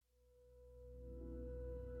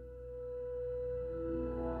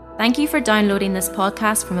Thank you for downloading this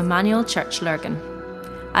podcast from Emmanuel Church Lurgan.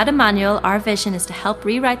 At Emmanuel, our vision is to help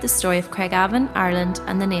rewrite the story of Craigavon, Ireland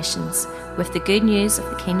and the nations with the good news of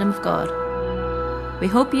the Kingdom of God. We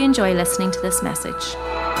hope you enjoy listening to this message.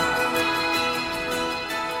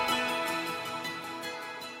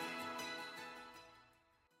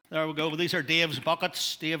 There we go. These are Dave's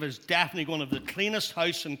buckets. Dave is definitely going to have the cleanest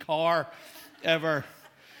house and car ever.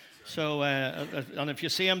 So, and if you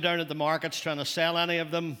see him down at the markets trying to sell any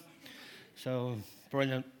of them, so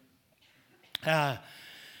brilliant.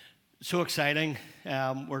 So exciting.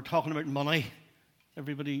 We're talking about money.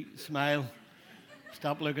 Everybody smile.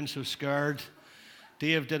 Stop looking so scared.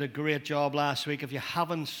 Dave did a great job last week. If you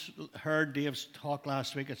haven't heard Dave's talk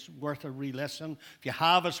last week, it's worth a re-listen. If you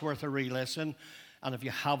have, it's worth a re-listen. And if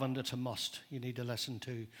you haven't, it's a must. You need to listen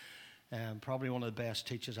to probably one of the best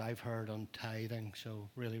teachers I've heard on tithing. So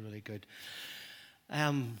really, really good.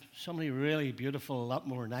 Somebody really beautiful, a lot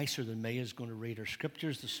more nicer than me, is going to read her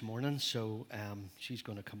scriptures this morning. So she's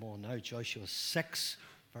going to come on now. Joshua 6,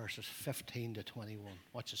 verses 15 to 21.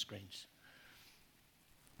 Watch the screens.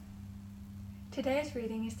 Today's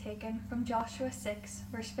reading is taken from Joshua 6,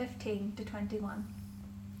 verse 15 to 21.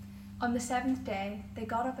 On the seventh day, they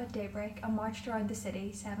got up at daybreak and marched around the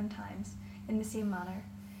city 7 times in the same manner,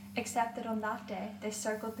 except that on that day they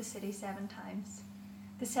circled the city 7 times.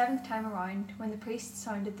 The 7th time around, when the priests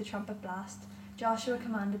sounded the trumpet blast, Joshua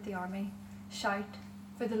commanded the army, "Shout,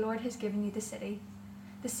 for the Lord has given you the city.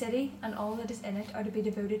 The city and all that is in it are to be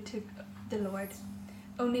devoted to the Lord.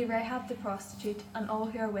 Only Rahab the prostitute and all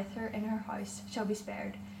who are with her in her house shall be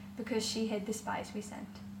spared, because she hid the spies we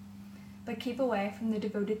sent. But keep away from the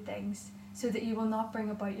devoted things, so that you will not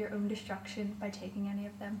bring about your own destruction by taking any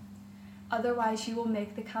of them. Otherwise you will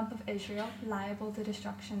make the camp of Israel liable to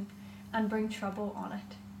destruction, and bring trouble on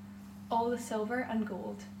it. All the silver and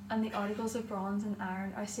gold, and the articles of bronze and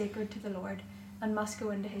iron are sacred to the Lord, and must go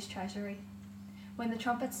into his treasury." When the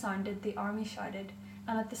trumpet sounded, the army shouted,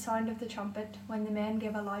 and at the sound of the trumpet, when the men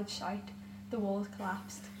gave a loud shout, the walls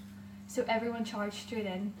collapsed. So everyone charged straight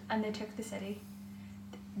in, and they took the city.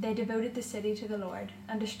 They devoted the city to the Lord,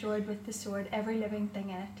 and destroyed with the sword every living thing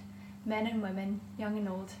in it, men and women, young and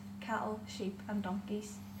old, cattle, sheep, and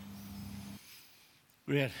donkeys.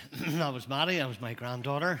 Great. That was Maddie. That was my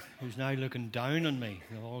granddaughter, who's now looking down on me.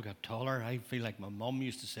 They all got taller. I feel like my mum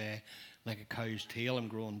used to say, like a cow's tail, I'm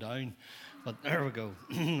growing down. But there we go.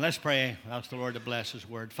 Let's pray. Ask the Lord to bless his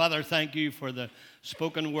word. Father, thank you for the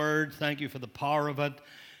spoken word. Thank you for the power of it.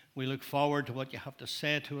 We look forward to what you have to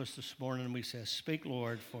say to us this morning. And we say, speak,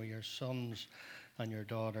 Lord, for your sons and your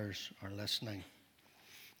daughters are listening.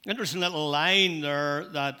 Interesting little line there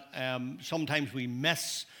that sometimes we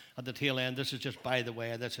miss at the tail end. This is just by the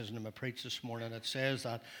way. This isn't in my preach this morning. It says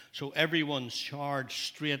that, so everyone charged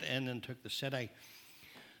straight in and took the city.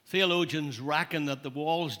 Theologians reckon that the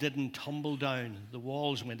walls didn't tumble down. The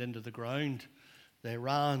walls went into the ground. They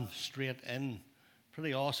ran straight in.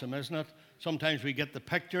 Pretty awesome, isn't it? Sometimes we get the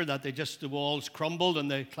picture that the walls crumbled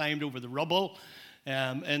and they climbed over the rubble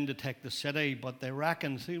in to take the city. But they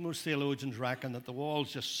reckon, most theologians reckon that the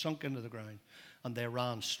walls just sunk into the ground and they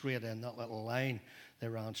ran straight in. That little line, they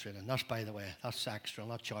ran straight in. That's by the way. That's extra. I'll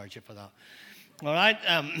not charge you for that. All right.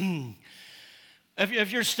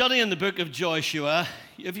 If you're studying the book of Joshua,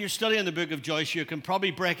 you can probably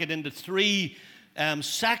break it into 3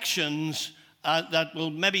 sections that will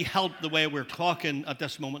maybe help the way we're talking at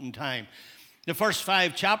this moment in time. The first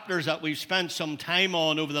 5 chapters that we've spent some time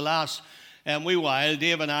on over the last wee while,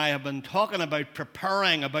 Dave and I have been talking about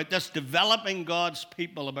preparing, about this developing God's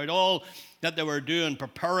people, about all that they were doing,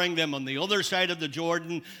 preparing them on the other side of the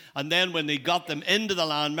Jordan. And then when they got them into the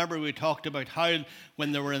land, remember we talked about how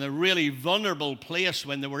when they were in a really vulnerable place,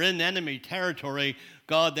 when they were in enemy territory,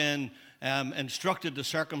 God then instructed to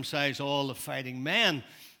circumcise all the fighting men,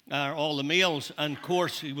 all the males. And of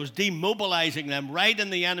course, he was demobilizing them right in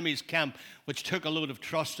the enemy's camp, which took a load of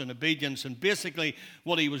trust and obedience. And basically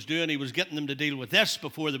what he was doing, he was getting them to deal with this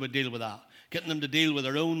before they would deal with that, getting them to deal with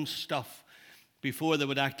their own stuff before they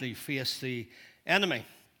would actually face the enemy,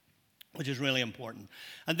 which is really important.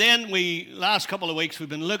 And then last couple of weeks, we've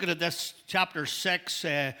been looking at this chapter 6,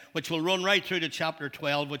 which will run right through to chapter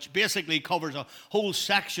 12, which basically covers a whole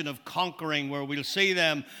section of conquering where we'll see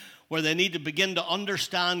them where they need to begin to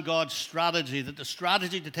understand God's strategy, that the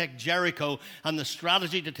strategy to take Jericho and the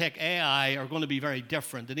strategy to take Ai are going to be very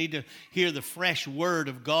different. They need to hear the fresh word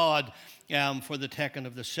of God for the taking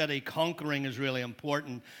of the city. Conquering is really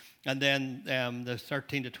important. And then the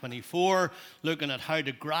 13 to 24, looking at how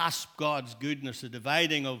to grasp God's goodness, the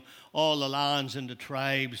dividing of all the lands into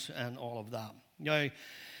tribes and all of that. Now,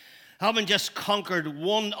 having just conquered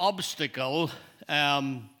one obstacle,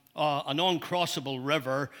 an uncrossable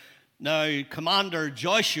river. Now, Commander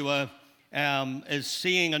Joshua is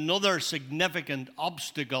seeing another significant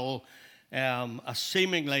obstacle, a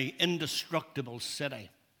seemingly indestructible city.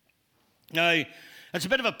 Now, it's a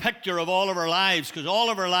bit of a picture of all of our lives, because all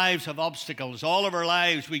of our lives have obstacles. All of our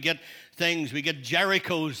lives we get things, we get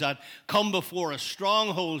Jerichos that come before us,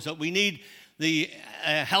 strongholds that we need the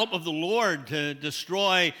help of the Lord to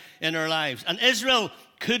destroy in our lives. And Israel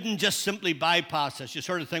couldn't just simply bypass this. You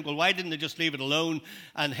sort of think, well, why didn't they just leave it alone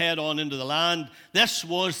and head on into the land? This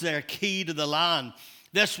was their key to the land.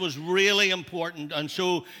 This was really important. And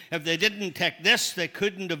so if they didn't take this, they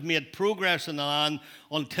couldn't have made progress in the land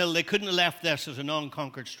until they couldn't have left this as an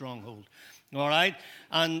unconquered stronghold. All right?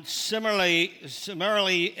 And similarly,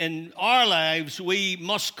 in our lives, we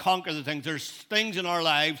must conquer the things. There's things in our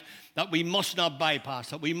lives that we must not bypass,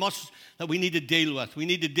 that we need to deal with. We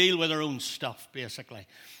need to deal with our own stuff, basically.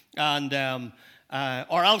 And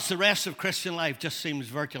or else the rest of Christian life just seems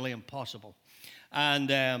virtually impossible.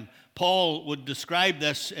 And Paul would describe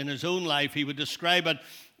this in his own life. He would describe it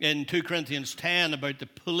in 2 Corinthians 10 about the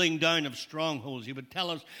pulling down of strongholds. He would tell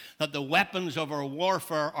us that the weapons of our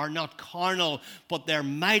warfare are not carnal, but they're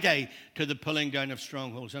mighty to the pulling down of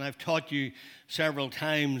strongholds. And I've taught you several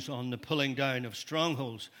times on the pulling down of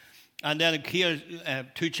strongholds. And then here,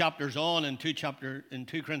 2 chapters on, in 2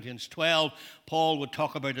 Corinthians 12, Paul would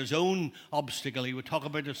talk about his own obstacle. He would talk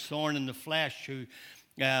about his thorn in the flesh, who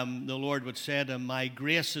the Lord would say to him, my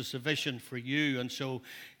grace is sufficient for you. And so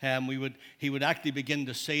he would actually begin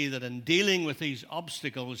to say that in dealing with these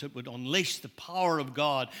obstacles, it would unleash the power of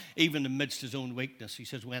God even amidst his own weakness. He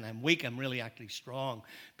says, when I'm weak, I'm really actually strong,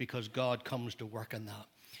 because God comes to work in that.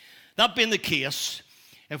 That being the case,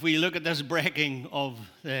 if we look at this breaking of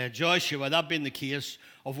Joshua, that being the case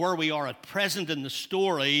of where we are at present in the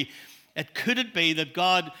story, could it be that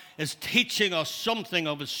God is teaching us something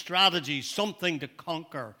of his strategy, something to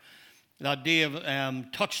conquer, that Dave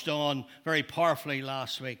touched on very powerfully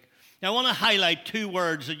last week? Now, I want to highlight two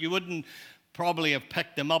words that you wouldn't probably have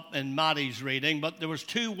picked them up in Maddie's reading, but there was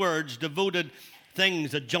two words, devoted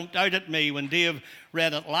things, that jumped out at me when Dave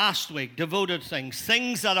read it last week. Devoted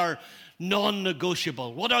things that are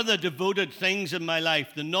non-negotiable. What are the devoted things in my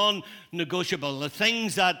life? The non-negotiable, the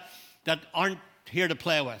things that aren't here to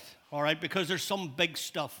play with, all right? Because there's some big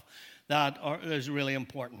stuff that is really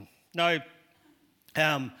important. Now,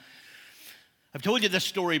 I've told you this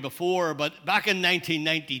story before, but back in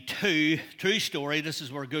 1992, true story, this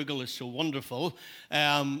is where Google is so wonderful,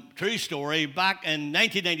 true story, back in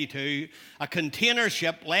 1992, a container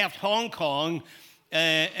ship left Hong Kong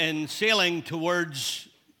and sailing towards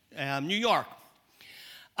New York.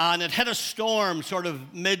 And it hit a storm sort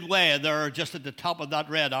of midway there, just at the top of that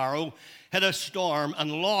red arrow, hit a storm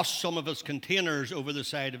and lost some of its containers over the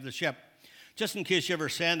side of the ship. Just in case you ever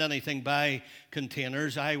send anything by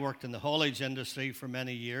containers, I worked in the haulage industry for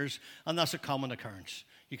many years, and that's a common occurrence.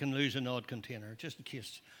 You can lose an odd container, just in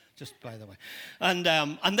case, just by the way. And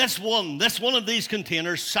this one of these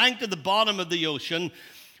containers sank to the bottom of the ocean.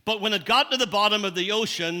 But when it got to the bottom of the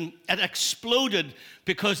ocean, it exploded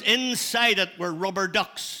because inside it were rubber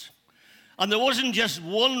ducks. And there wasn't just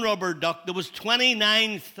one rubber duck, there was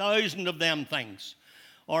 29,000 of them things.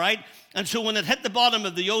 All right? And so when it hit the bottom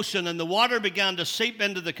of the ocean and the water began to seep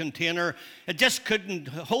into the container, it just couldn't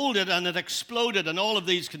hold it, and it exploded, and all of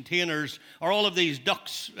these containers, or all of these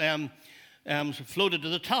ducks floated to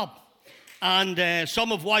the top. And some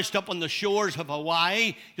have washed up on the shores of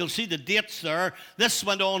Hawaii. You'll see the dates there. This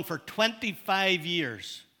went on for 25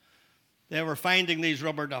 years. They were finding these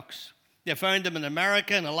rubber ducks. They found them in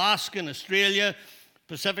America, in Alaska, in Australia,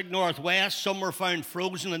 Pacific Northwest. Some were found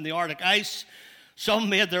frozen in the Arctic ice. Some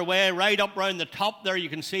made their way right up around the top there, you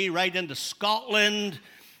can see, right into Scotland.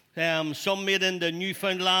 Some made into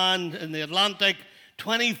Newfoundland in the Atlantic.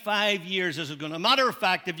 25 years this is going. As a matter of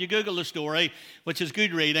fact, if you Google the story, which is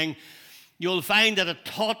good reading, you'll find that it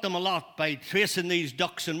taught them a lot by tracing these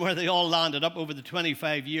ducks and where they all landed up over the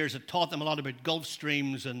 25 years. It taught them a lot about Gulf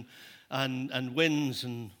Streams and winds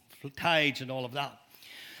and tides and all of that.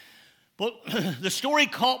 But the story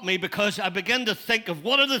caught me because I began to think of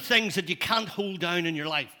what are the things that you can't hold down in your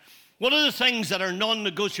life? What are the things that are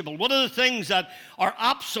non-negotiable? What are the things that are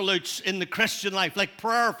absolutes in the Christian life? Like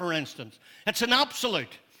prayer, for instance. It's an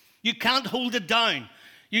absolute. You can't hold it down.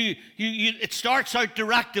 It starts out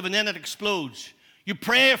directive and then it explodes. You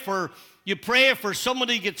pray for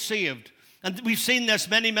somebody to get saved. And we've seen this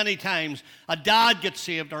many, many times. A dad gets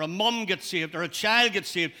saved, or a mum gets saved, or a child gets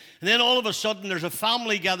saved, and then all of a sudden there's a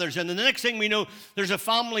family gathers in, and the next thing we know, there's a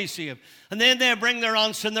family saved. And then they bring their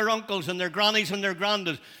aunts and their uncles and their grannies and their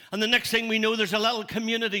granddads, and the next thing we know, there's a little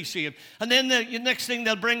community saved. And then the next thing,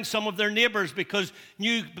 they'll bring some of their neighbours, because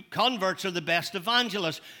new converts are the best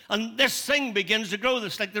evangelists. And this thing begins to grow.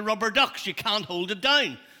 It's like the rubber ducks. You can't hold it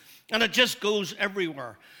down. And it just goes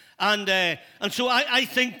everywhere. And so I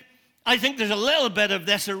think there's a little bit of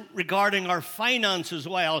this regarding our finance as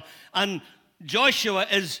well. And God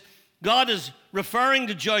is referring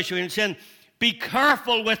to Joshua and saying, be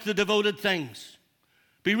careful with the devoted things.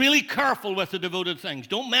 Be really careful with the devoted things.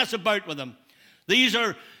 Don't mess about with them. These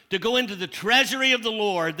are to go into the treasury of the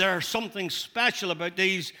Lord. There's something special about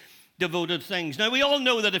these devoted things. Now, we all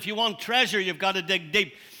know that if you want treasure, you've got to dig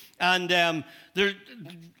deep. And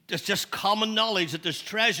it's just common knowledge that there's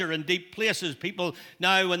treasure in deep places. People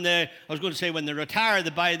now, when they retire, they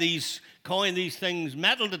buy these things,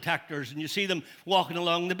 metal detectors, and you see them walking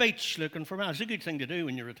along the beach looking for metal. It's a good thing to do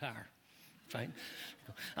when you retire. Fine.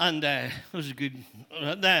 And it was a good.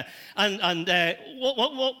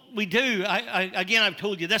 What we do, I've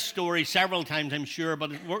told you this story several times, I'm sure,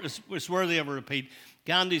 but it's worthy of a repeat.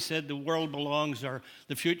 Gandhi said the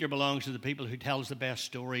future belongs to the people who tells the best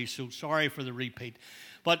stories. So sorry for the repeat.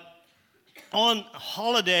 But on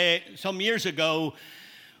holiday some years ago,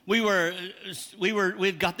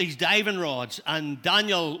 we'd got these diving rods, and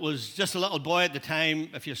Daniel was just a little boy at the time.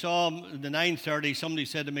 If you saw him in the 9:30, somebody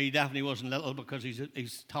said to me, he definitely wasn't little because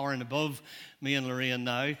he's towering above me and Lorraine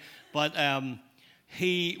now. But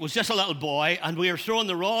he was just a little boy, and we were throwing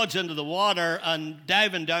the rods into the water and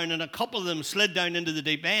diving down, and a couple of them slid down into the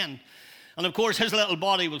deep end. And of course, his little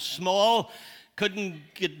body was small, couldn't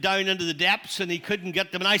get down into the depths, and he couldn't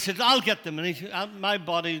get them. And I said, I'll get them. And he said, my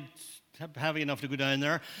body's heavy enough to go down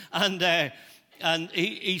there. And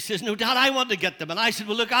he says, no, Dad, I want to get them. And I said,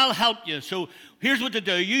 well, look, I'll help you. So here's what to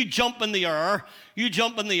do. You jump in the air,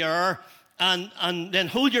 and then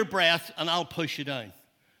hold your breath, and I'll push you down.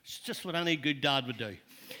 It's just what any good dad would do.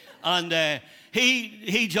 And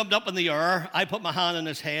he jumped up in the air. I put my hand on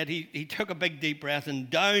his head. He took a big deep breath, and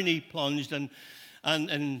down he plunged. And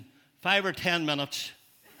in 5 or 10 minutes,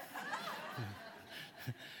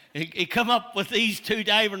 he come up with these 2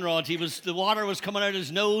 diving rods. The water was coming out of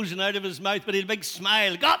his nose and out of his mouth, but he had a big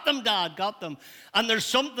smile. Got them, Dad, got them. And there's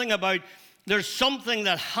something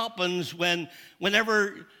that happens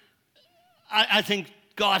whenever I think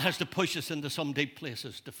God has to push us into some deep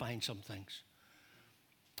places to find some things.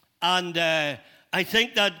 And I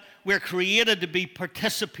think that we're created to be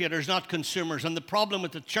participators, not consumers. And the problem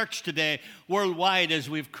with the church today worldwide is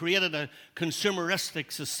we've created a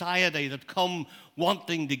consumeristic society that come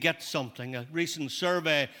wanting to get something. A recent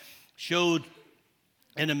survey showed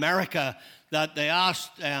in America that they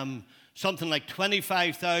asked something like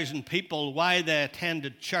 25,000 people why they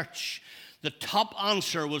attended church. The top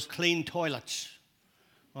answer was clean toilets.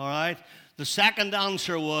 All right? The second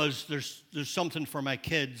answer was there's something for my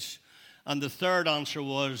kids. And the third answer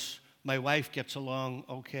was, my wife gets along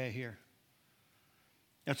okay here.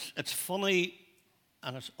 It's funny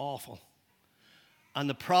and it's awful. And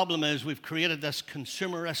the problem is we've created this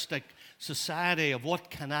consumeristic society of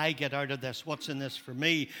what can I get out of this, what's in this for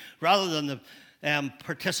me, rather than the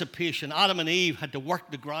participation. Adam and Eve had to work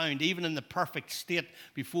the ground, even in the perfect state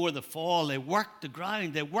before the fall. They worked the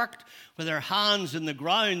ground. They worked with their hands in the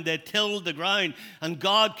ground. They tilled the ground. And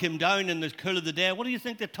God came down in the cool of the day. What do you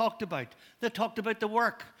think they talked about? They talked about the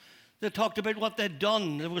work. They talked about what they'd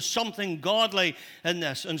done. There was something godly in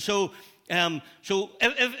this. And so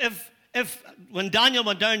if when Daniel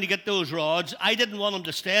went down to get those rods, I didn't want him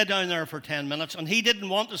to stay down there for 10 minutes, and he didn't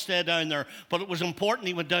want to stay down there, but it was important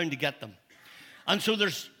he went down to get them. And so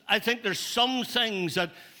I think there's some things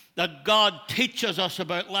that God teaches us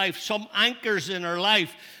about life, some anchors in our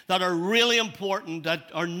life that are really important, that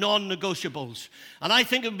are non-negotiables. And I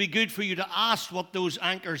think it would be good for you to ask what those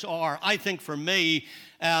anchors are. I think for me,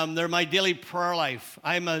 they're my daily prayer life.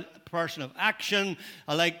 I'm a person of action.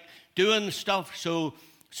 I like doing stuff. So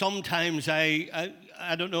sometimes I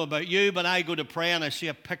don't know about you, but I go to pray and I see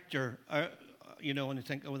a picture, and I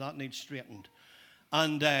think, oh, that needs straightened.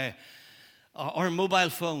 And or mobile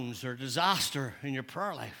phones, or disaster in your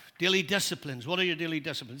prayer life. Daily disciplines. What are your daily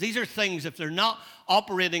disciplines? These are things, if they're not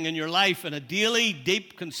operating in your life in a daily,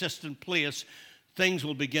 deep, consistent place, things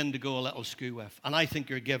will begin to go a little skew with. And I think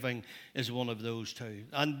your giving is one of those too.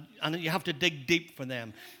 And you have to dig deep for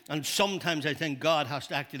them. And sometimes I think God has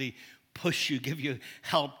to actually push you, give you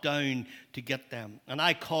help down to get them. And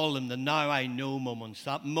I call them the now I know moments.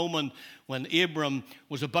 That moment when Abram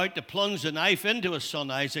was about to plunge the knife into his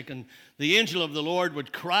son Isaac, and the angel of the Lord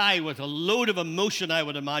would cry with a load of emotion, I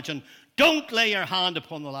would imagine, "Don't lay your hand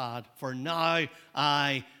upon the lad, for now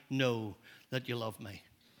I know that you love me."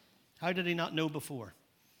 How did he not know before?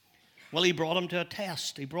 Well, he brought him to a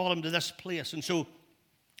test. He brought him to this place. And so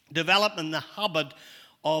developing the habit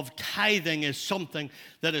of tithing is something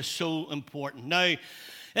that is so important. Now,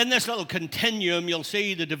 in this little continuum, you'll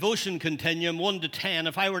see the devotion continuum, 1 to 10.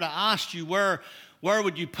 If I were to ask you where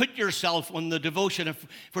would you put yourself on the devotion? If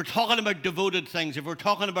we're talking about devoted things, if we're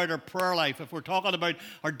talking about our prayer life, if we're talking about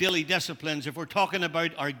our daily disciplines, if we're talking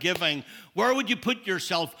about our giving, where would you put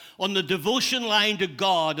yourself on the devotion line to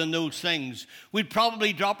God and those things? We'd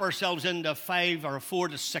probably drop ourselves into 5 or 4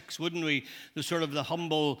 to 6, wouldn't we? The sort of the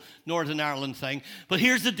humble Northern Ireland thing. But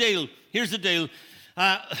here's the deal.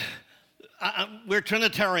 We're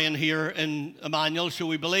Trinitarian here in Emmanuel, so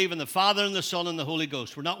we believe in the Father and the Son and the Holy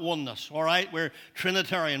Ghost. We're not oneness, all right? We're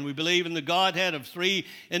Trinitarian. We believe in the Godhead of 3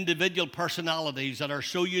 individual personalities that are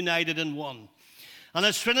so united in one. And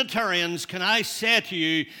as Trinitarians, can I say to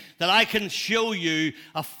you that I can show you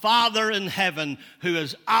a Father in heaven who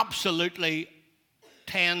is absolutely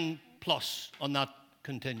 10 plus on that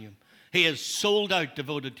continuum. He is sold out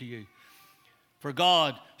devoted to you. For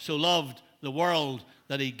God so loved the world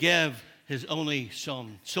that he gave his only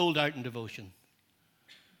son, sold out in devotion.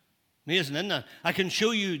 Amazing, isn't it? I can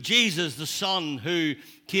show you Jesus, the Son, who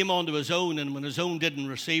came unto his own, and when his own didn't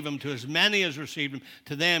receive him, to as many as received him,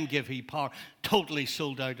 to them give he power. Totally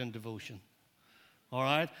sold out in devotion. All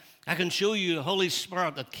right? I can show you the Holy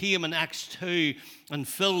Spirit that came in Acts 2 and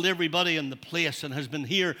filled everybody in the place and has been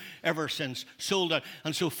here ever since, sold out.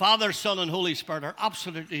 And so Father, Son, and Holy Spirit are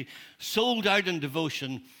absolutely sold out in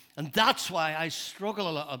devotion. And that's why I struggle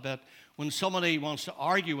a little bit when somebody wants to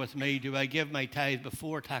argue with me, do I give my tithe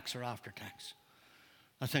before tax or after tax?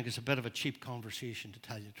 I think it's a bit of a cheap conversation, to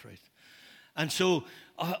tell you the truth. And so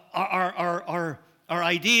our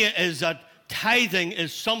idea is that tithing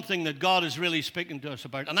is something that God is really speaking to us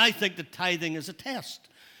about. And I think that tithing is a test.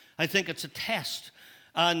 I think it's a test.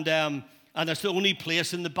 And it's the only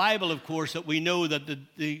place in the Bible, of course, that we know that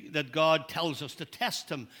that God tells us to test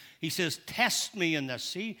him. He says, test me in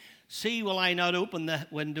this. See, will I not open the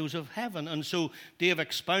windows of heaven? And so Dave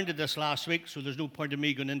expounded this last week, so there's no point in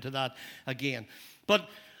me going into that again. But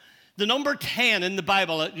the number 10 in the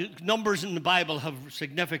Bible, numbers in the Bible have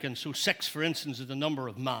significance. So 6, for instance, is the number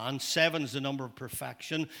of man. 7 is the number of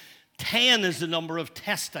perfection. 10 is the number of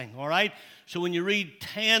testing, all right? So when you read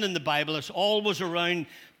 10 in the Bible, it's always around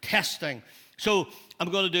testing. So I'm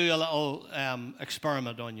going to do a little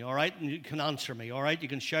experiment on you, all right? And you can answer me, all right? You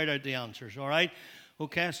can shout out the answers, all right?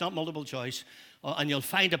 Okay, it's not multiple choice. And you'll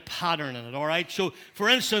find a pattern in it, all right? So, for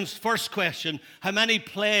instance, first question, how many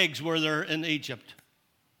plagues were there in Egypt?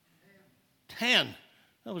 10.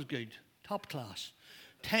 That was good. Top class.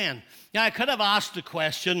 10. Yeah, I could have asked the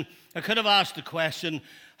question,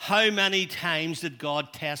 how many times did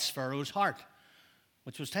God test Pharaoh's heart?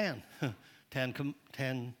 Which was 10.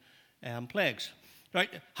 10 plagues. Right?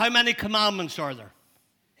 How many commandments are there?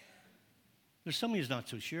 There's some of you not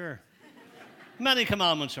so sure. How many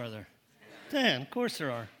commandments are there? 10. Of course there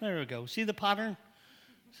are. There we go. See the pattern?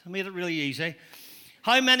 I made it really easy.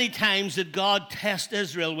 How many times did God test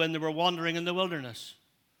Israel when they were wandering in the wilderness?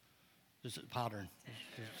 There's a pattern.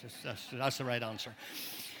 That's the right answer.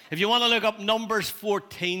 If you want to look up Numbers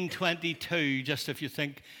 14:22, just if you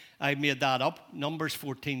think I made that up, Numbers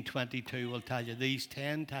 14:22 will tell you these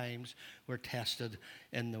 10 times were tested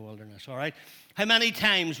in the wilderness. All right? How many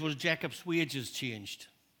times was Jacob's wages changed?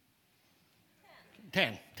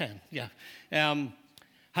 10, yeah.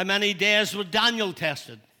 How many days was Daniel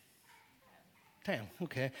tested? 10,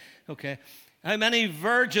 okay. How many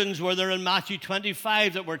virgins were there in Matthew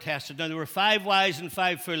 25 that were tested? Now, there were 5 wise and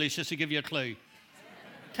 5 foolish, just to give you a clue.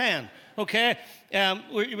 10, okay.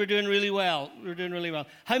 We're doing really well.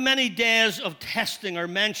 How many days of testing are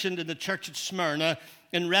mentioned in the church at Smyrna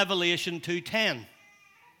in Revelation 2:10?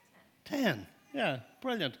 10, yeah,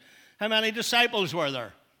 brilliant. How many disciples were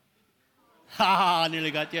there? Ha! I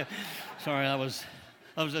nearly got you. Sorry, that was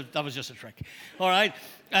just a trick. All right.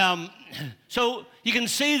 So you can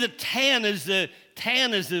see that 10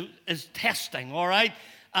 is testing. All right,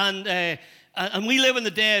 and we live in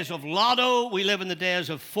the days of lotto. We live in the days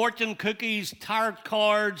of fortune cookies, tarot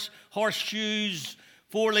cards, horseshoes,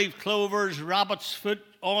 4-leaf clovers, rabbit's foot.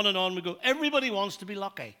 On and on we go. Everybody wants to be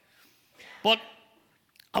lucky, but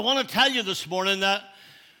I want to tell you this morning that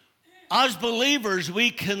as believers,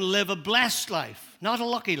 we can live a blessed life, not a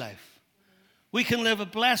lucky life. We can live a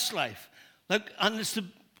blessed life. Look, and it's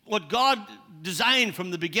what God designed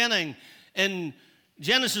from the beginning. In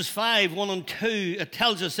Genesis 5, 1 and 2, it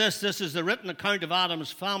tells us this. This is the written account of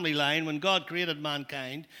Adam's family line. When God created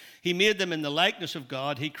mankind, he made them in the likeness of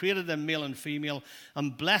God. He created them male and female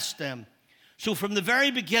and blessed them. So from the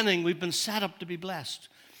very beginning, we've been set up to be blessed.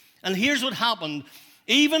 And here's what happened.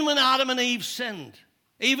 Even when Adam and Eve sinned,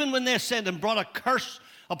 even when they sinned and brought a curse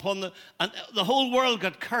upon and the whole world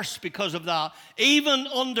got cursed because of that, even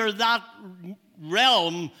under that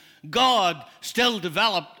realm, God still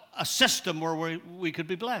developed a system where we could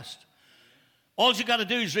be blessed. All you got to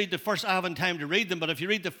do is read the first, I haven't time to read them, but if you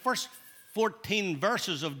read the first 14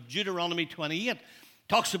 verses of Deuteronomy 28,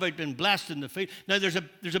 talks about being blessed in the field. Now there's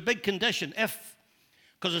a big condition,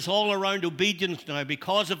 because it's all around obedience now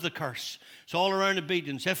because of the curse. It's all around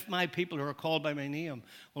obedience. If my people who are called by my name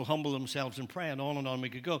will humble themselves and pray, and on we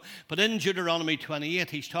could go. But in Deuteronomy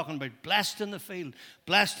 28, he's talking about blessed in the field,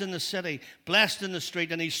 blessed in the city, blessed in the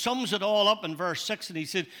street. And he sums it all up in verse 6, and he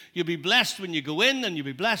said, you'll be blessed when you go in, and you'll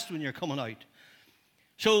be blessed when you're coming out.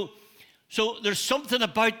 So there's something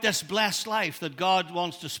about this blessed life that God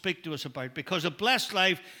wants to speak to us about, because a blessed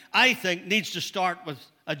life, I think, needs to start with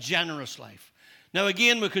a generous life. Now,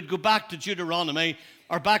 again, we could go back to Deuteronomy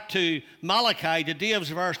or back to Malachi, to Dave's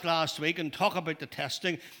verse last week, and talk about the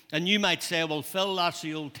testing. And you might say, well, Phil, that's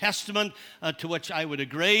the Old Testament, to which I would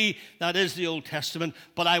agree. That is the Old Testament.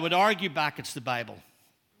 But I would argue back it's the Bible.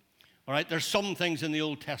 All right, there's some things in the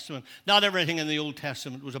Old Testament. Not everything in the Old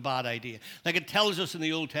Testament was a bad idea. Like it tells us in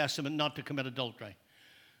the Old Testament not to commit adultery.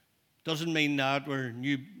 Doesn't mean that we're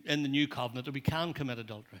in the New Covenant that we can commit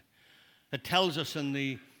adultery. It tells us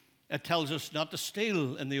not to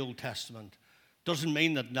steal in the Old Testament. Doesn't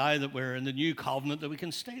mean that now that we're in the New Covenant that we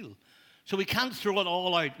can steal. So we can't throw it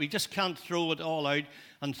all out. We just can't throw it all out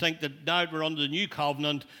and think that now that we're under the New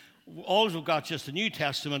Covenant, all we've got is just the New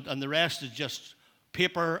Testament and the rest is just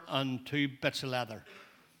paper and 2 bits of leather.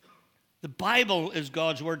 The Bible is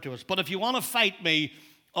God's word to us. But if you want to fight me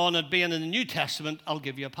on it being in the New Testament, I'll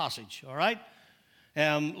give you a passage, all right?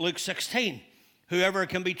 Luke 16. Whoever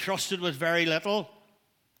can be trusted with very little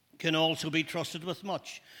can also be trusted with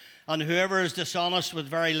much. And whoever is dishonest with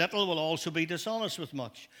very little will also be dishonest with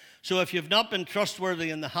much. So if you've not been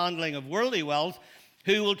trustworthy in the handling of worldly wealth,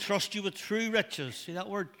 who will trust you with true riches? See that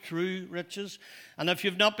word, true riches? And if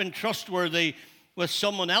you've not been trustworthy with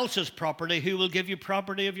someone else's property, who will give you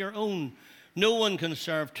property of your own? No one can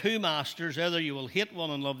serve 2 masters. Either you will hate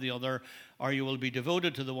one and love the other, or you will be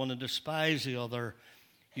devoted to the one and despise the other.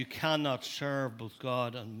 You cannot serve both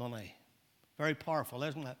God and money. Very powerful,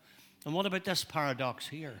 isn't it? And what about this paradox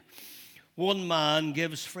here? One man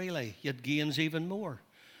gives freely, yet gains even more.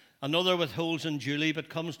 Another withholds unduly, but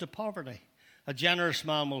comes to poverty. A generous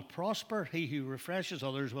man will prosper. He who refreshes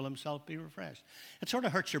others will himself be refreshed. It sort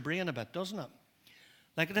of hurts your brain a bit, doesn't it?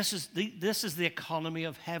 Like this is the economy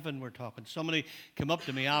of heaven we're talking. Somebody came up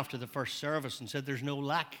to me after the first service and said, there's no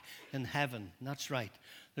lack in heaven. And that's right.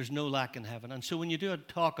 There's no lack in heaven. And so when you do a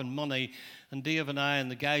talk on money, and Dave and I and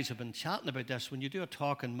the guys have been chatting about this, when you do a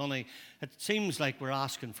talk on money, it seems like we're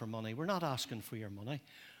asking for money. We're not asking for your money.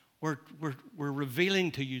 We're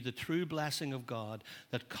revealing to you the true blessing of God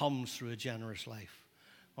that comes through a generous life.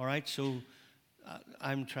 All right? So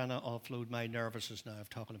I'm trying to offload my nervousness now of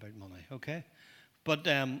talking about money, okay? But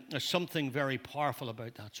there's something very powerful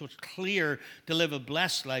about that. So it's clear to live a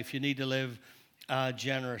blessed life, you need to live a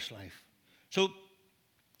generous life. So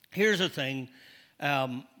here's the thing.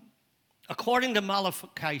 According to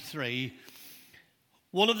Malachi 3,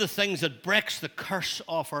 one of the things that breaks the curse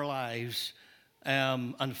off our lives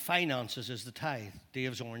and finances is the tithe,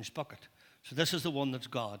 Dave's orange bucket. So this is the one that's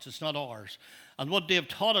God's. It's not ours. And what Dave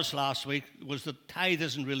taught us last week was that tithe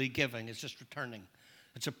isn't really giving. It's just returning.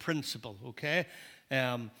 It's a principle, okay?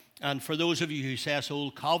 And for those of you who say it's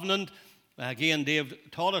Old Covenant, again, Dave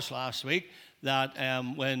taught us last week that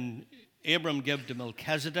when Abram gave to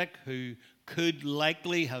Melchizedek, who could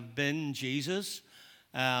likely have been Jesus,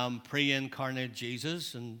 pre-incarnate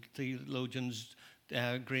Jesus, and theologians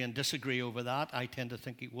agree and disagree over that. I tend to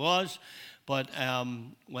think he was. But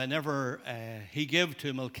whenever he gave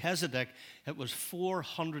to Melchizedek, it was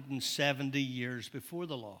 470 years before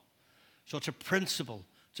the law. So it's a principle.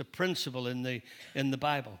 It's a principle in the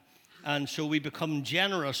Bible. And so we become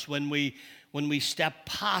generous when we step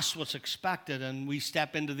past what's expected and we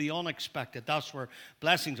step into the unexpected. That's where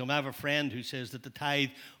blessings come. I have a friend who says that the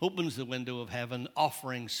tithe opens the window of heaven,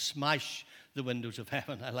 offerings smash the windows of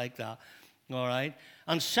heaven. I like that. All right?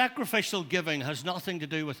 And sacrificial giving has nothing to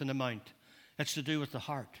do with an amount. It's to do with the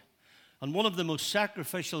heart. And one of the most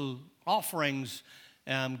sacrificial offerings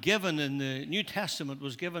given in the New Testament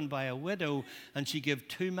was given by a widow, and she gave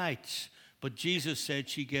 2 mites. But Jesus said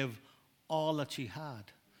she gave all that she had.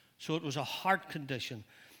 So it was a heart condition.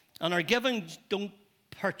 And our giving don't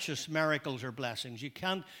purchase miracles or blessings. You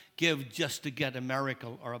can't give just to get a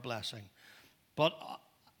miracle or a blessing. But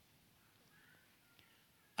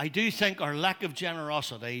I do think our lack of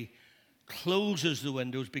generosity closes the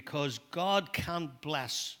windows, because God can't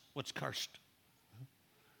bless what's cursed.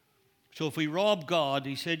 So if we rob God,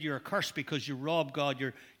 he said you're accursed because you rob God,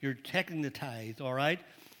 you're taking the tithe, all right?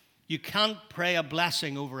 You can't pray a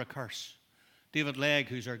blessing over a curse. David Legg,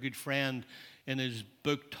 who's our good friend, in his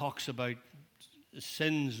book talks about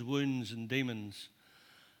sins, wounds, and demons.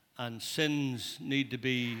 And sins need to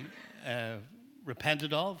be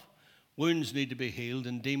repented of, wounds need to be healed,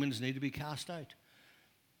 and demons need to be cast out.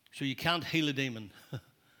 So you can't heal a demon,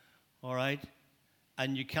 all right?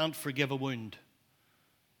 And you can't forgive a wound,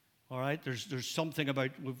 all right? There's something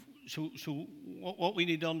about... So what we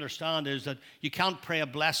need to understand is that you can't pray a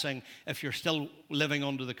blessing if you're still living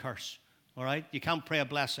under the curse, all right? You can't pray a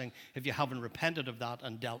blessing if you haven't repented of that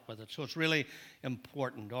and dealt with it. So it's really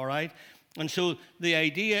important, all right? And so the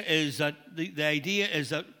idea is that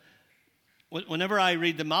whenever I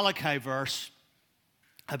read the Malachi verse,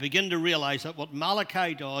 I begin to realize that what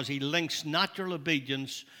Malachi does, he links natural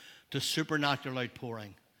obedience to supernatural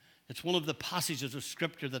outpouring. It's one of the passages of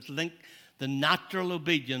Scripture that link the natural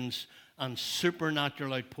obedience and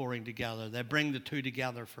supernatural outpouring together. They bring the two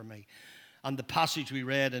together for me. And the passage we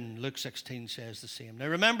read in Luke 16 says the same. Now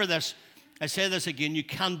remember this, I say this again, you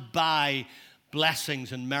can't buy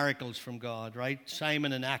blessings and miracles from God, right?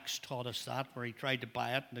 Simon in Acts taught us that, where he tried to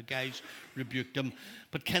buy it and the guys rebuked him.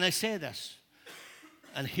 But can I say this?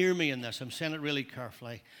 And hear me in this, I'm saying it really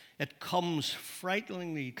carefully. It comes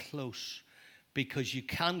frighteningly close, because you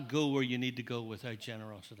can't go where you need to go without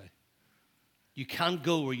generosity. You can't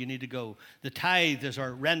go where you need to go. The tithe is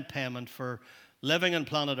our rent payment for living on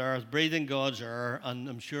planet Earth, breathing God's air, and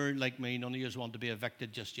I'm sure, like me, none of you want to be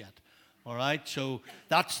evicted just yet. All right? So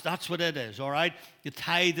that's what it is, all right? The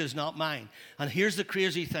tithe is not mine. And here's the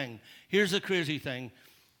crazy thing.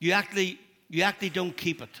 You actually don't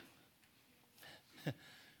keep it.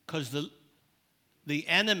 Because the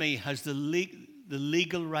enemy has the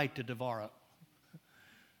legal right to devour it.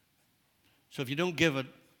 So if you don't give it,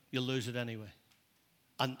 you'll lose it anyway.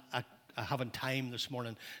 And I haven't time this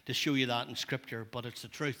morning to show you that in Scripture, but it's the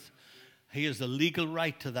truth. He has the legal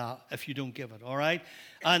right to that if you don't give it, all right?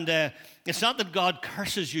 And it's not that God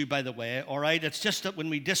curses you, by the way, all right? It's just that when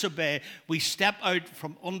we disobey, we step out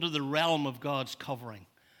from under the realm of God's covering.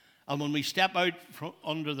 And when we step out from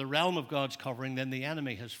under the realm of God's covering, then the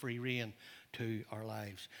enemy has free rein to our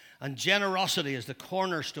lives. And generosity is the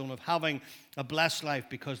cornerstone of having a blessed life,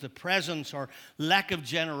 because the presence or lack of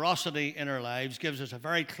generosity in our lives gives us a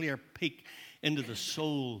very clear peek into the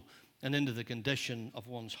soul and into the condition of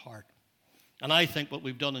one's heart. And I think what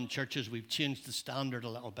we've done in churches, we've changed the standard a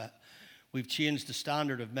little bit. We've changed the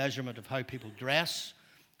standard of measurement of how people dress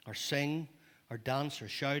or sing or dance or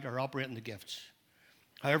shout or operate in the gifts.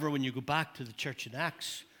 However, when you go back to the church in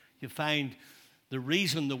Acts, you find the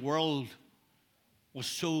reason the world was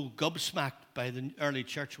so gobsmacked by the early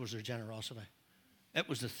church was their generosity. It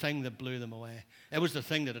was the thing that blew them away. It was the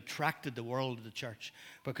thing that attracted the world to the church,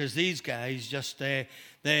 because these guys just they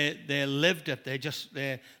lived it.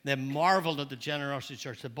 They marveled at the generosity of the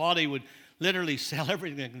church. The body would literally sell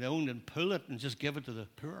everything they owned and pull it and just give it to the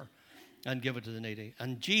poor and give it to the needy.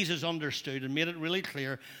 And Jesus understood and made it really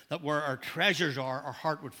clear that where our treasures are, our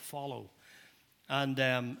heart would follow. And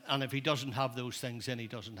if he doesn't have those things, then he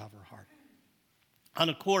doesn't have our heart. And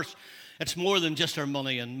of course, it's more than just our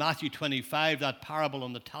money. In Matthew 25, that parable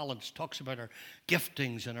on the talents talks about our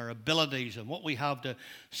giftings and our abilities and what we have to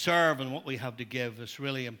serve and what we have to give. It's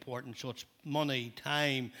really important. So it's money,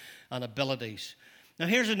 time, and abilities. Now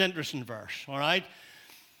here's an interesting verse, all right?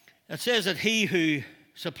 It says that he who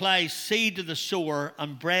supplies seed to the sower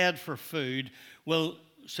and bread for food will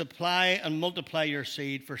supply and multiply your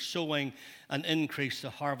seed for sowing and increase the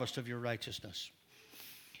harvest of your righteousness.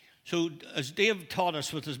 So as Dave taught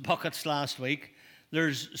us with his buckets last week,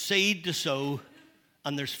 there's seed to sow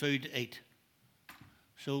and there's food to eat.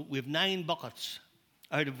 So we have 9 buckets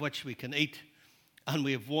out of which we can eat, and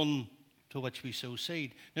we have 1 to which we sow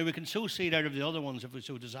seed. Now we can sow seed out of the other ones if we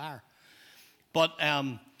so desire. But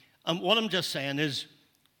and what I'm just saying is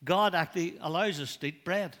God actually allows us to eat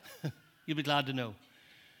bread. You'll be glad to know.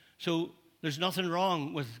 So there's nothing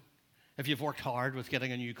wrong with, if you've worked hard with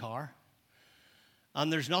getting a new car.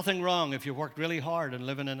 And there's nothing wrong if you've worked really hard and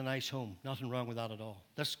living in a nice home. Nothing wrong with that at all.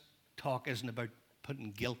 This talk isn't about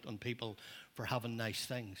putting guilt on people for having nice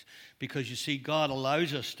things. Because you see, God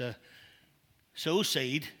allows us to sow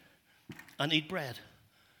seed and eat bread.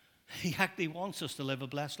 He actually wants us to live a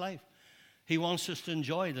blessed life. He wants us to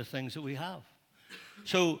enjoy the things that we have.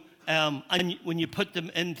 So, and when you put them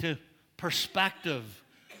into perspective,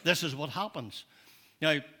 this is what happens.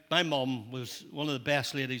 Now, my mum was one of the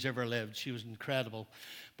best ladies ever lived. She was incredible.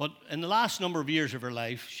 But in the last number of years of her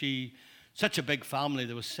life, such a big family.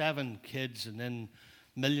 There was 7 kids and then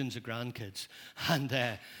millions of grandkids. And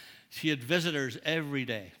she had visitors every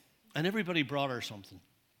day. And everybody brought her something.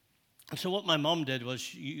 And so what my mum did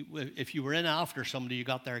was, if you were in after somebody, you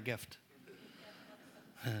got their gift.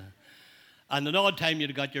 And an odd time,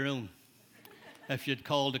 you'd got your own. If you'd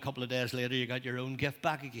called a couple of days later, you got your own gift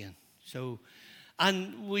back again. So,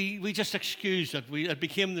 and we just excused it. It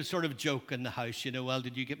became the sort of joke in the house, well,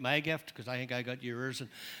 did you get my gift? Because I think I got yours.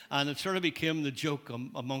 And it sort of became the joke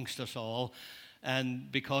amongst us all,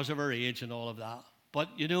 and because of our age and all of that. But,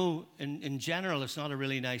 in general, it's not a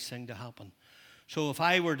really nice thing to happen. So if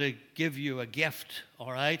I were to give you a gift,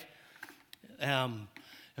 all right,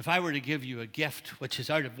 if I were to give you a gift, which is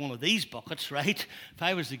out of one of these buckets, right, if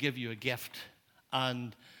I was to give you a gift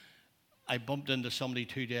and I bumped into somebody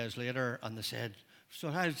 2 days later and they said, so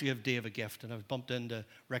I was to give Dave a gift, and I bumped into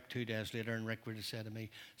Rick 2 days later, and Rick would have said to me,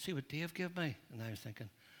 see what Dave gave me? And I was thinking,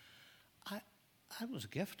 that was a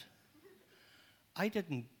gift. I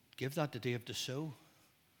didn't give that to Dave to sow.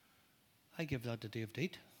 I gave that to Dave to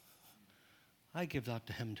eat. I give that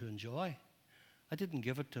to him to enjoy. I didn't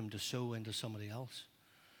give it to him to sow into somebody else.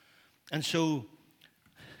 And so,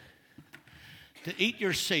 to eat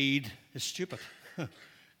your seed is stupid,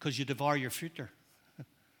 because you devour your future.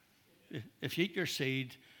 If you eat your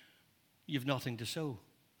seed, you've nothing to sow.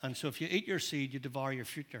 And so if you eat your seed, you devour your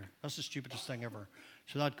future. That's the stupidest thing ever.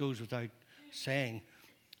 So that goes without saying.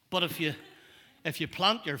 But if you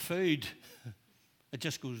plant your food, it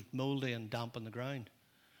just goes moldy and damp on the ground.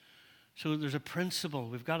 So there's a principle.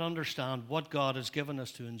 We've got to understand what God has given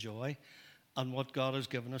us to enjoy and what God has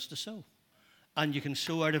given us to sow. And you can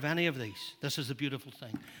sow out of any of these. This is the beautiful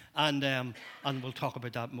thing. And we'll talk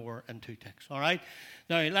about that more in 2 ticks. All right?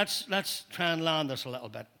 Now, let's try and land this a little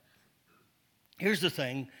bit. Here's the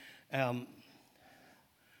thing. I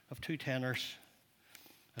have 2 tenors.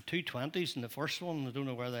 I have 2 20s in the first one. I don't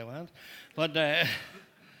know where they went. But that's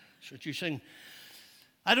what you sing.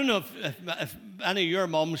 I don't know if any of your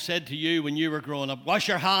moms said to you when you were growing up, wash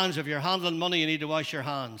your hands. If you're handling money, you need to wash your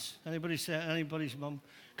hands. Anybody's mom?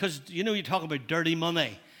 Because, you talk about dirty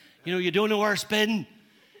money. You don't know where it's been.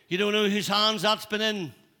 You don't know whose hands that's been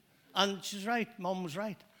in. And she's right. Mom was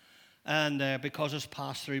right. And because it's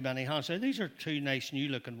passed through many hands. So these are 2 nice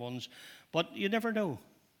new-looking ones. But you never know.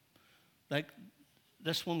 Like,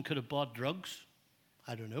 this one could have bought drugs.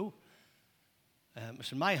 I don't know.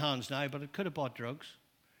 It's in my hands now, but it could have bought drugs.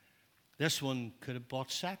 This one could have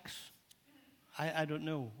bought sex. I don't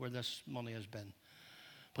know where this money has been.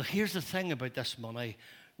 But here's the thing about this money.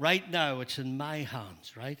 Right now, it's in my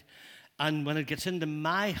hands, right? And when it gets into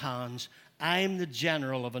my hands, I'm the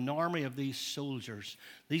general of an army of these soldiers.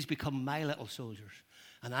 These become my little soldiers.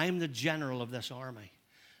 And I'm the general of this army.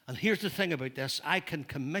 And here's the thing about this. I can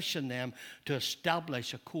commission them to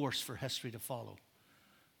establish a course for history to follow.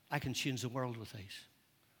 I can change the world with these.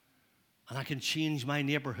 And I can change my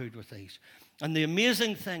neighborhood with these. And the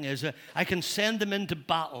amazing thing is that I can send them into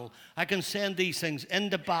battle. I can send these things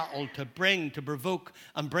into battle to provoke,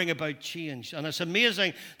 and bring about change. And it's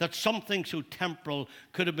amazing that something so temporal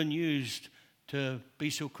could have been used to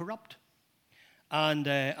be so corrupt. And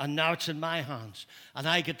now it's in my hands. And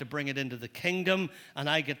I get to bring it into the kingdom, and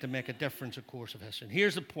I get to make a difference, of course, of history. And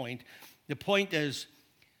here's the point. The point is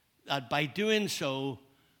that by doing so,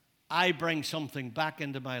 I bring something back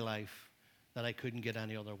into my life that I couldn't get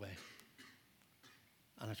any other way.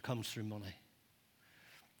 And it comes through money.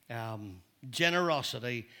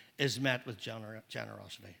 Generosity is met with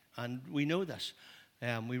generosity. And we know this.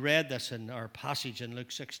 We read this in our passage in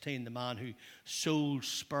Luke 16. The man who sows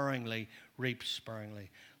sparingly reaps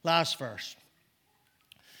sparingly. Last verse.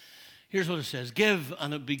 Here's what it says. Give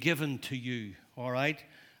and it will be given to you. All right?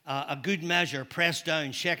 A good measure, pressed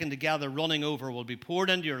down, shaken together, running over, will be poured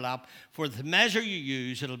into your lap. For the measure you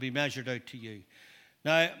use, it'll be measured out to you.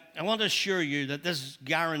 Now, I want to assure you that this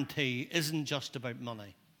guarantee isn't just about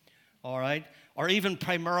money, all right? Or even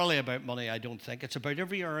primarily about money, I don't think. It's about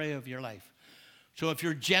every area of your life. So if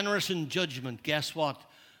you're generous in judgment, guess what?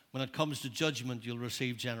 When it comes to judgment, you'll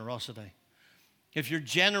receive generosity. If you're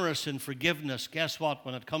generous in forgiveness, guess what?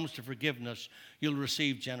 When it comes to forgiveness, you'll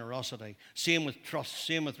receive generosity. Same with trust,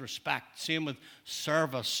 same with respect, same with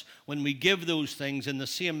service. When we give those things in the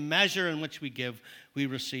same measure in which we give, we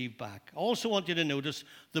receive back. I also want you to notice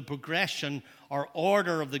the progression or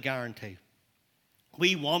order of the guarantee.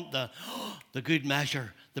 We want the good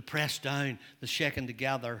measure, the pressed down, the shaken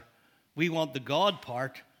together. We want the God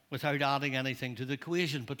part without adding anything to the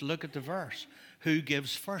equation. But look at the verse. Who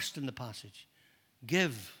gives first in the passage?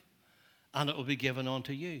 Give, and it will be given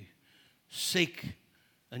unto you. Seek,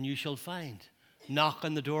 and you shall find. Knock,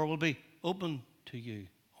 and the door will be open to you.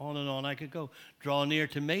 On and on I could go. Draw near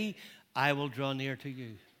to me, I will draw near to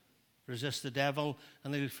you. Resist the devil,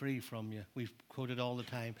 and he'll flee from you. We've quoted all the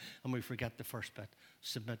time, and we forget the first bit.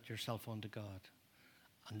 Submit yourself unto God,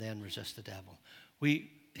 and then resist the devil.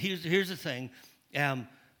 Here's the thing.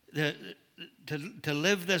 To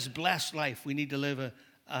live this blessed life, we need to live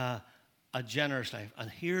a generous life. And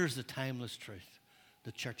here's the timeless truth.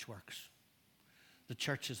 The church works. The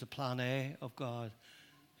church is the plan A of God.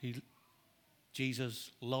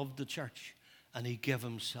 Jesus loved the church, and he gave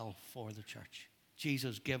himself for the church.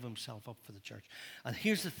 Jesus gave himself up for the church. And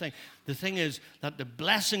here's the thing. The thing is that the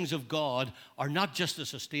blessings of God are not just to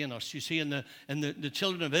sustain us. You see, in the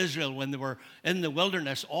children of Israel, when they were in the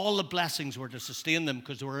wilderness, all the blessings were to sustain them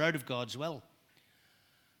because they were out of God's will.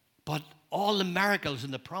 But all the miracles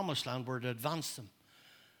in the promised land were to advance them.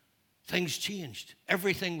 Things changed.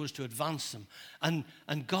 Everything was to advance them.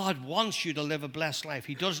 And God wants you to live a blessed life.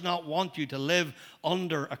 He does not want you to live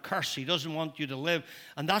under a curse. He doesn't want you to live.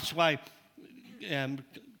 And that's why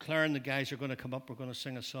Claire and the guys are going to come up. We're going to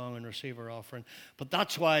sing a song and receive our offering. But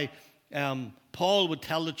that's why Paul would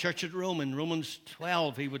tell the church at Rome in Romans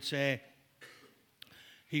 12, he would say,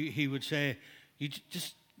 you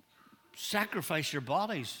just sacrifice your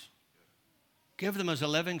bodies. Give them as a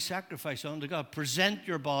living sacrifice unto God. Present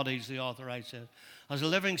your bodies, the author says, as a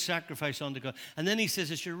living sacrifice unto God. And then he says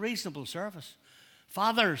it's your reasonable service.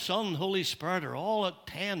 Father, Son, Holy Spirit are all at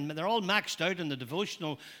 10. They're all maxed out in the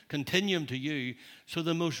devotional continuum to you. So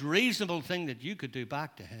the most reasonable thing that you could do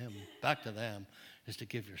back to him, back to them, is to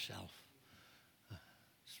give yourself.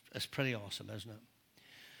 It's pretty awesome, isn't it?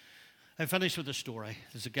 I finished with a story.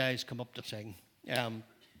 There's a guy who's come up to sing.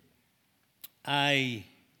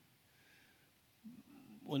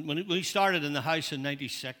 When we started in the house in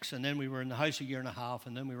 96, and then we were in the house a year and a half,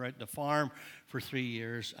 and then we were out in the farm for 3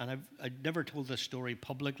 years, and I'd never told this story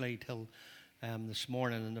publicly till this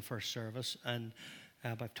morning in the first service, and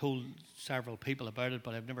I've told several people about it,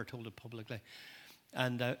 but I've never told it publicly.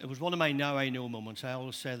 And it was one of my now I know moments. I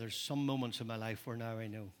always say there's some moments in my life where now I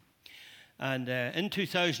know. And in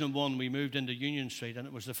 2001, we moved into Union Street, and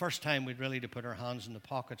it was the first time we'd really to put our hands in the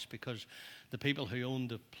pockets because the people who owned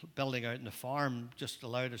the building out in the farm just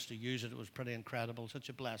allowed us to use it. It was pretty incredible, such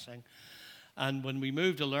a blessing. And when we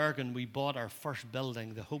moved to Lurgan, we bought our first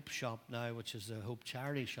building, the Hope Shop now, which is the Hope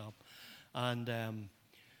Charity Shop. And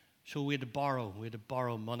so we had to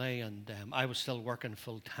borrow money, and I was still working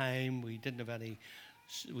full time. We didn't have any.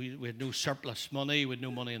 We had no surplus money. We had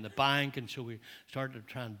no money in the bank, and so we started to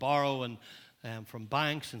try and borrow and from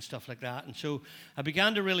banks and stuff like that. And so I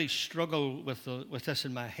began to really struggle with this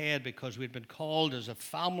in my head because we'd been called as a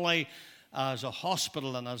family, as a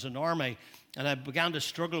hospital, and as an army. And I began to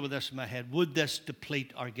struggle with this in my head. Would this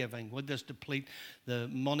deplete our giving? Would this deplete the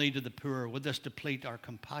money to the poor? Would this deplete our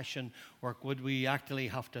compassion work? Would we actually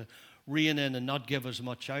have to rein in and not give as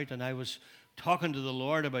much out? And I was talking to the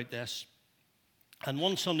Lord about this. And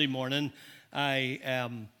one Sunday morning, there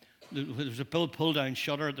was a pull-down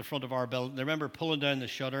shutter at the front of our building. I remember pulling down the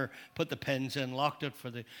shutter, put the pins in, locked it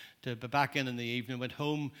to be back in the evening, went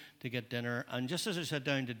home to get dinner. And just as I sat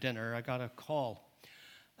down to dinner, I got a call.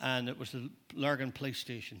 And it was the Lurgan police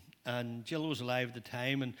station. And Jill was alive at the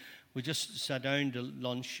time, and we just sat down to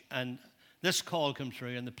lunch. And this call came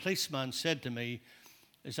through, and the policeman said to me,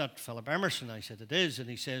 "Is that Philip Emerson?" I said, "It is." And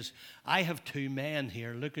he says, "I have 2 men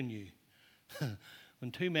here looking you."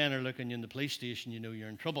 When 2 men are looking you in the police station, you know you're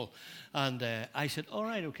in trouble. And I said, "All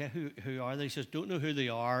right, okay, who are they?" He says, "Don't know who they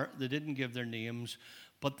are. They didn't give their names,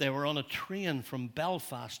 but they were on a train from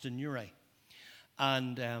Belfast to Newry.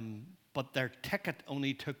 And but their ticket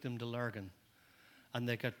only took them to Lurgan. And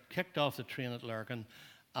they got kicked off the train at Lurgan,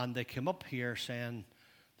 and they came up here saying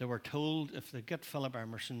they were told if they get Philip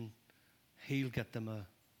Emerson, he'll get them a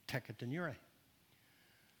ticket to Newry."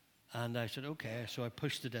 And I said, "Okay." So I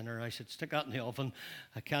pushed the dinner. I said, "Stick that in the oven.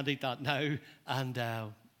 I can't eat that now. And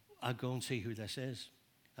I'll go and see who this is."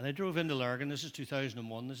 And I drove into Lurgan. This is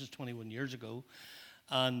 2001. This is 21 years ago.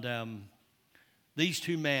 And these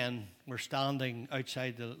two men were standing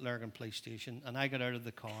outside the Lurgan police station, and I got out of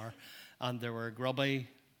the car, and they were grubby,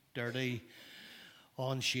 dirty,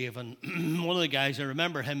 unshaven. One of the guys, I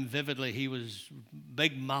remember him vividly. He was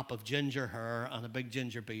big mop of ginger hair and a big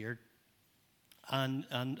ginger beard, and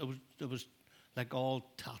it was like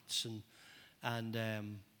all tats, and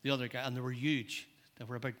the other guy, and they were huge. They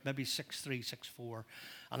were about maybe 6'3", 6'4",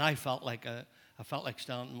 and I felt like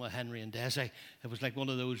standing with Henry and Desi. It was like one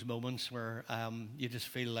of those moments where you just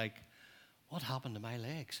feel like, what happened to my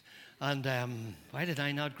legs? And why did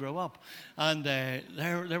I not grow up? And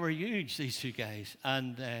they were huge, these two guys.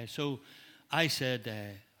 And so I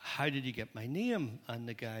said, how did you get my name? And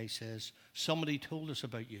the guy says, somebody told us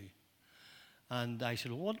about you. And I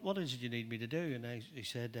said, well, what is it you need me to do? And he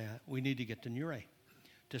said, we need to get to Newry,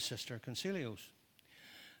 to Sister Concilio's.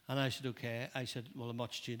 And I said, okay. I said, well, how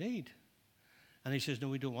much do you need? And he says, no,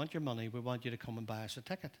 we don't want your money. We want you to come and buy us a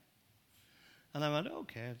ticket. And I went,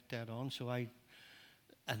 okay, dead on. So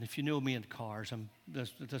and if you know me in cars, I'm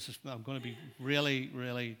going to be really,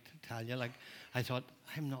 really tell you, like, I thought,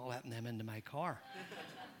 I'm not letting them into my car.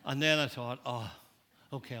 And then I thought, oh,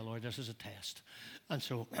 okay, Lord, this is a test. And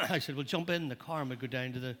so I said, well, jump in the car and we'll go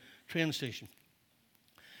down to the train station.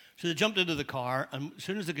 So they jumped into the car, and as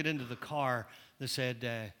soon as they get into the car, they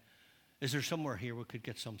said, is there somewhere here we could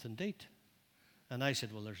get something to eat? And I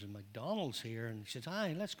said, well, there's a McDonald's here. And she said,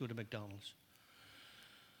 aye, let's go to McDonald's.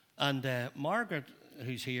 And Margaret,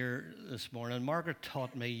 who's here this morning, Margaret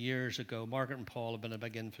taught me years ago. Margaret and Paul have been a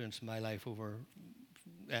big influence in my life over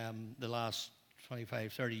the last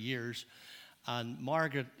 25, 30 years. And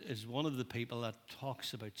Margaret is one of the people that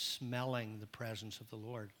talks about smelling the presence of the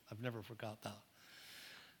Lord. I've never forgot that.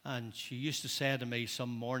 And she used to say to me some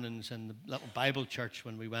mornings in the little Bible church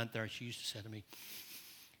when we went there, she used to say to me,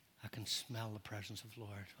 I can smell the presence of the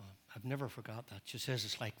Lord. I've never forgot that. She says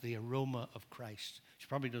it's like the aroma of Christ. She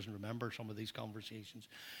probably doesn't remember some of these conversations.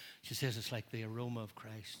 She says it's like the aroma of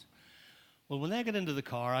Christ. Well, when they got into the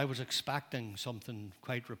car, I was expecting something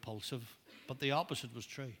quite repulsive, but the opposite was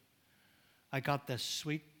true. I got this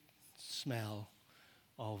sweet smell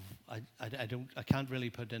of, I can't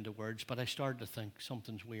really put it into words, but I started to think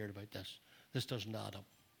something's weird about this. This doesn't add up.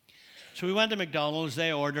 So we went to McDonald's,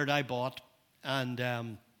 they ordered, I bought,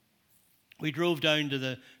 and we drove down to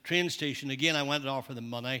the train station. Again, I went and offered them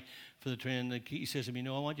money for the train. He says to me,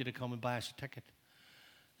 no, I want you to come and buy us a ticket.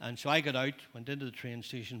 And so I got out, went into the train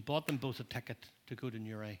station, bought them both a ticket to go to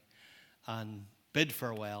Newry, and bid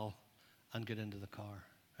farewell and get into the car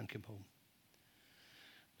and came home.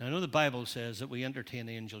 Now, I know the Bible says that we entertain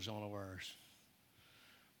angels unawares,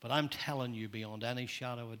 but I'm telling you beyond any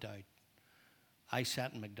shadow of doubt, I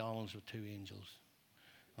sat in McDonald's with two angels,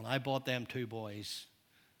 and I bought them two boys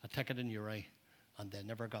a ticket in Newry, and they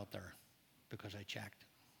never got there because I checked.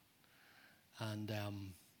 And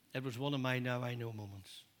it was one of my now I know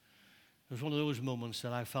moments. It was one of those moments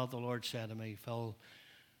that I felt the Lord said to me, Phil,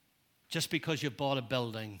 just because you bought a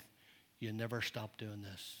building, you never stop doing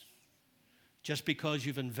this. Just because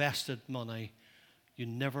you've invested money, you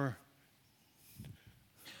never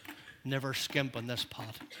skimp on this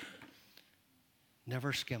pot.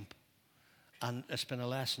 Never skimp. And it's been a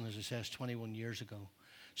lesson, as it says, 21 years ago.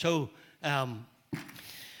 So,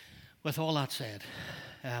 with all that said,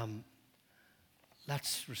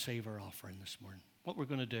 let's receive our offering this morning. What we're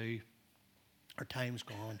going to do, our time's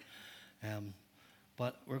gone,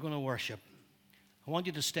 but we're going to worship. I want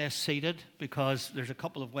you to stay seated because there's a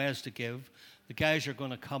couple of ways to give. The guys are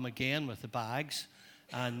going to come again with the bags,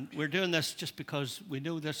 and we're doing this just because we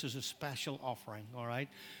know this is a special offering, all right?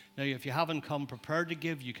 Now, if you haven't come prepared to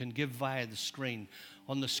give, you can give via the screen.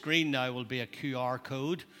 On the screen now will be a QR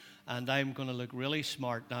code, and I'm going to look really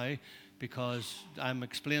smart now because I'm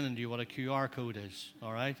explaining to you what a QR code is,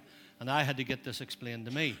 all right? And I had to get this explained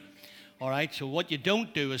to me, all right? So what you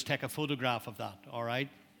don't do is take a photograph of that, all right?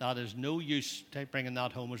 That is no use bringing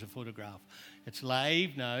that home as a photograph. It's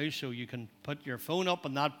live now, so you can put your phone up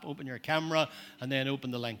and that, open your camera, and then open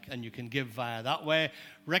the link, and you can give via that way.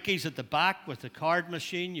 Ricky's at the back with the card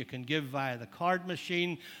machine. You can give via the card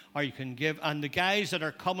machine, or you can give. And the guys that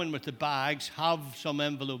are coming with the bags have some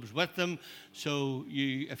envelopes with them, so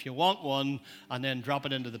if you want one, and then drop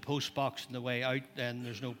it into the post box on the way out, then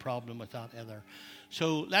there's no problem with that either.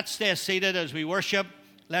 So let's stay seated as we worship.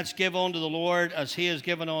 Let's give unto the Lord as He has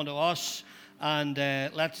given unto us, and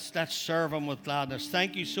let's serve Him with gladness.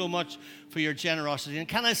 Thank you so much for your generosity. And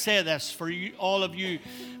can I say this for you, all of you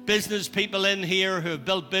business people in here who have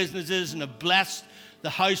built businesses and have blessed the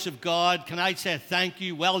house of God? Can I say thank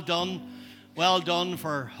you? Well done. Well done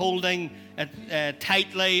for holding it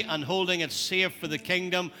tightly and holding it safe for the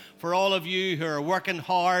kingdom. For all of you who are working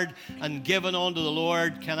hard and giving unto the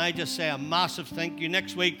Lord, can I just say a massive thank you.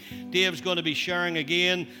 Next week, Dave's going to be sharing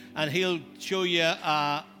again, and he'll show you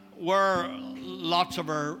where lots of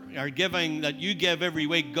our giving that you give every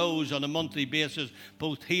week goes on a monthly basis,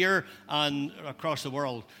 both here and across the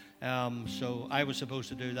world. So I was supposed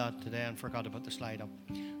to do that today and forgot to put the slide up.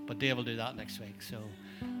 But Dave will do that next week. So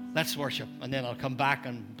let's worship, and then I'll come back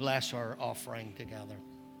and bless our offering together.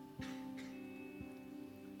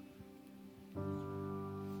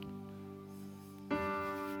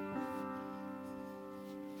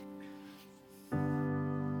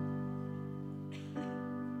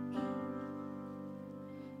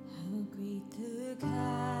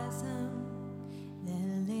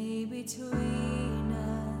 Between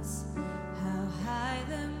us, how high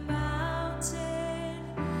the mountain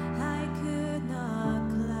I could not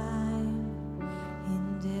climb. In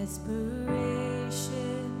desperation,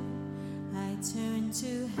 I turned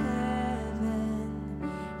to heaven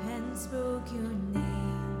and spoke your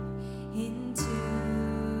name into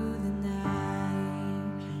the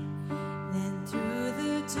night. Then through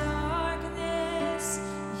the darkness,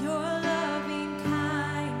 your loving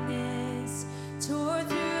kindness tore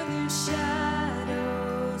through the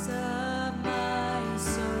shadows of my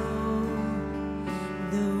soul.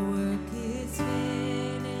 The work is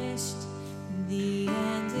finished, the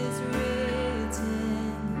end is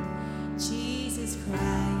written. Jesus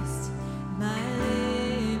Christ, my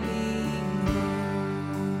living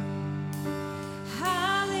hope.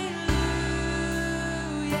 Hallelujah,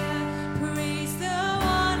 praise the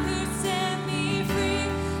one who set me free.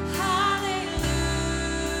 Hallelujah,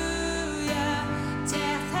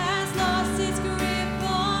 death has lost its grip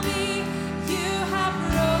on me. You have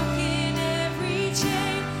broken every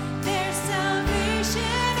chain. There's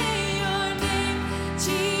salvation in your name,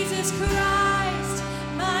 Jesus Christ,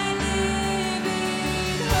 my living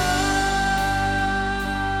hope.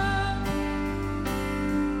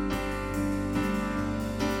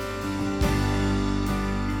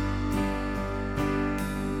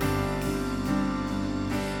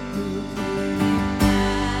 Who could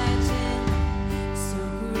imagine so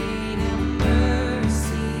great a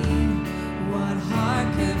mercy? What heart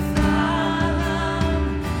could fathom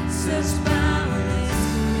such boundless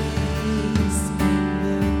grace?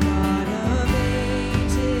 The God of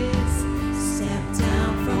ages stepped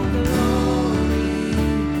down from glory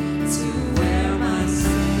to wear my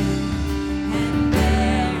sin and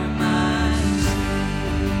bear my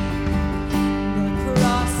shame. The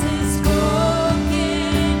cross is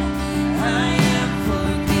spoken, I am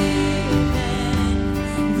forgiven.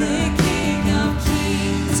 The King of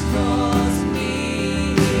Kings calls me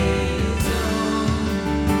his own.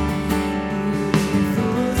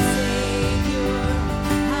 Beautiful Savior,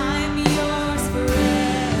 I'm yours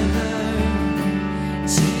forever.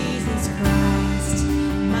 Jesus Christ,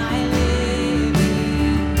 my living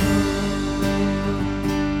hope.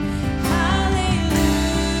 Hallelujah,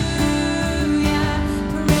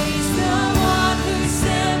 praise the one who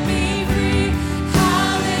set me free.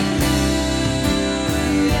 Hallelujah,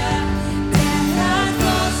 death has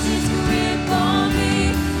lost its grip on me.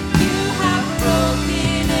 You have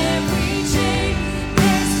broken every chain.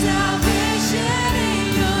 There's salvation in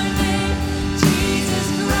your name, Jesus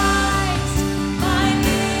Christ, my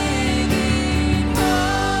living hope.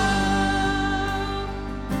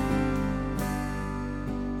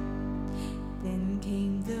 Then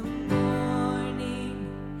came the morning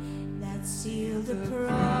that sealed the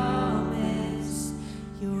promise.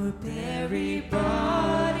 Your very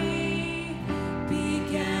body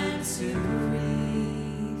began to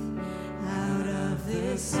breathe. Out of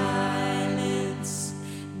the silence,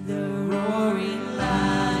 the roaring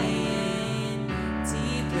lion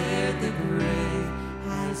declared the grave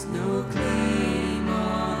has no claim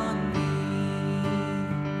on me.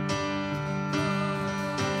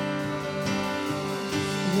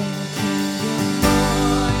 Then came the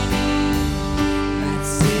morning that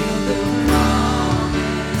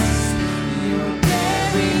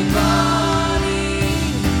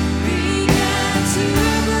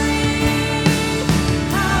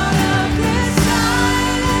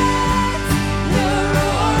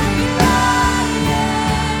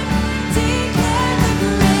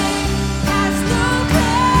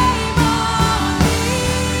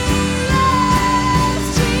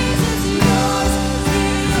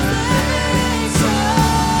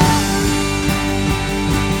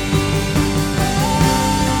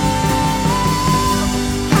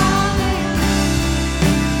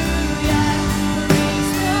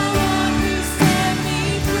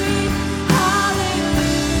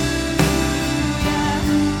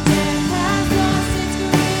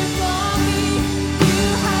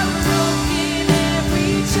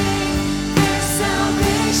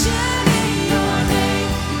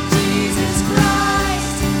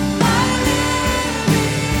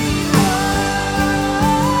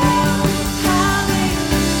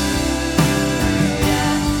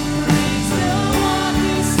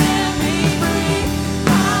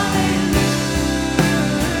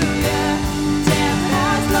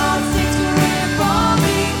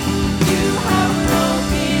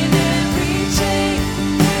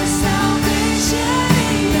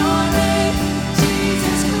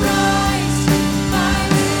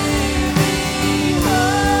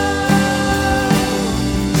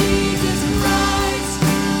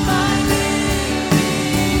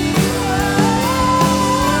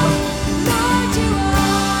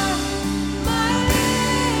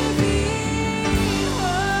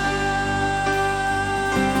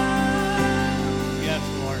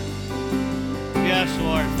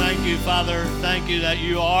Thank you, Father. Thank you that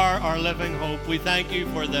you are our living hope. We thank you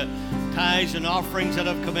for the tithes and offerings that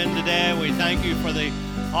have come in today. We thank you for the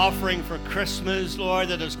offering for Christmas, Lord,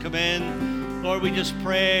 that has come in. Lord, we just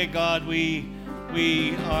pray, God, we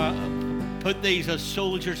put these as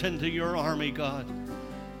soldiers into your army, God.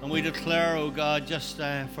 And we declare, oh God, just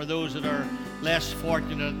for those that are less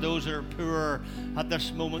fortunate, those that are poorer at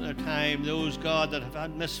this moment of time, those, God, that have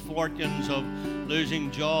had misfortunes of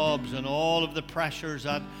losing jobs and all of the pressures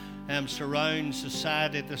that surround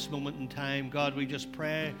society at this moment in time, God, we just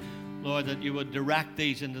pray, Lord, that you would direct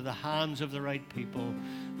these into the hands of the right people.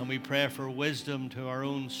 And we pray for wisdom to our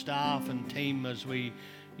own staff and team as we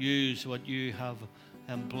use what you have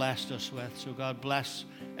blessed us with. So God, bless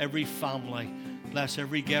every family, bless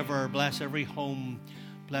every giver, bless every home,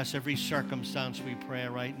 bless every circumstance, we pray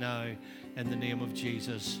right now in the name of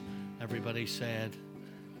Jesus. Everybody said,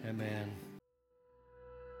 amen.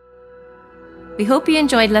 We hope you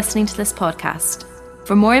enjoyed listening to this podcast.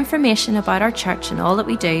 For more information about our church and all that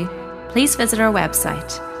we do, please visit our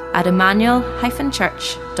website at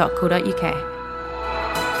emmanuel-church.co.uk.